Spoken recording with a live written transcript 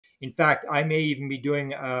In fact, I may even be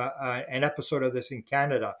doing an episode of this in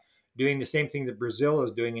Canada, doing the same thing that Brazil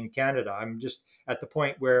is doing in Canada. I'm just at the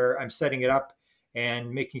point where I'm setting it up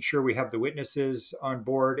and making sure we have the witnesses on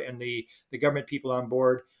board and the government people on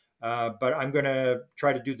board. But I'm going to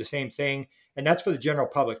try to do the same thing. And that's for the general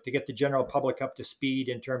public, to get the general public up to speed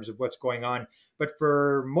in terms of what's going on. But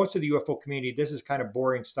for most of the UFO community, this is kind of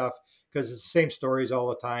boring stuff because it's the same stories all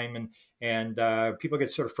the time. And people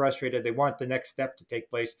get sort of frustrated. They want the next step to take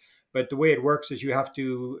place. But the way it works is you have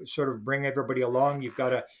to sort of bring everybody along. You've got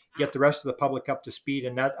to get the rest of the public up to speed.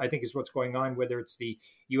 And that, I think, is what's going on, whether it's the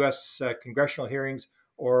U.S. Congressional hearings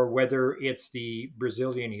or whether it's the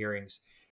Brazilian hearings.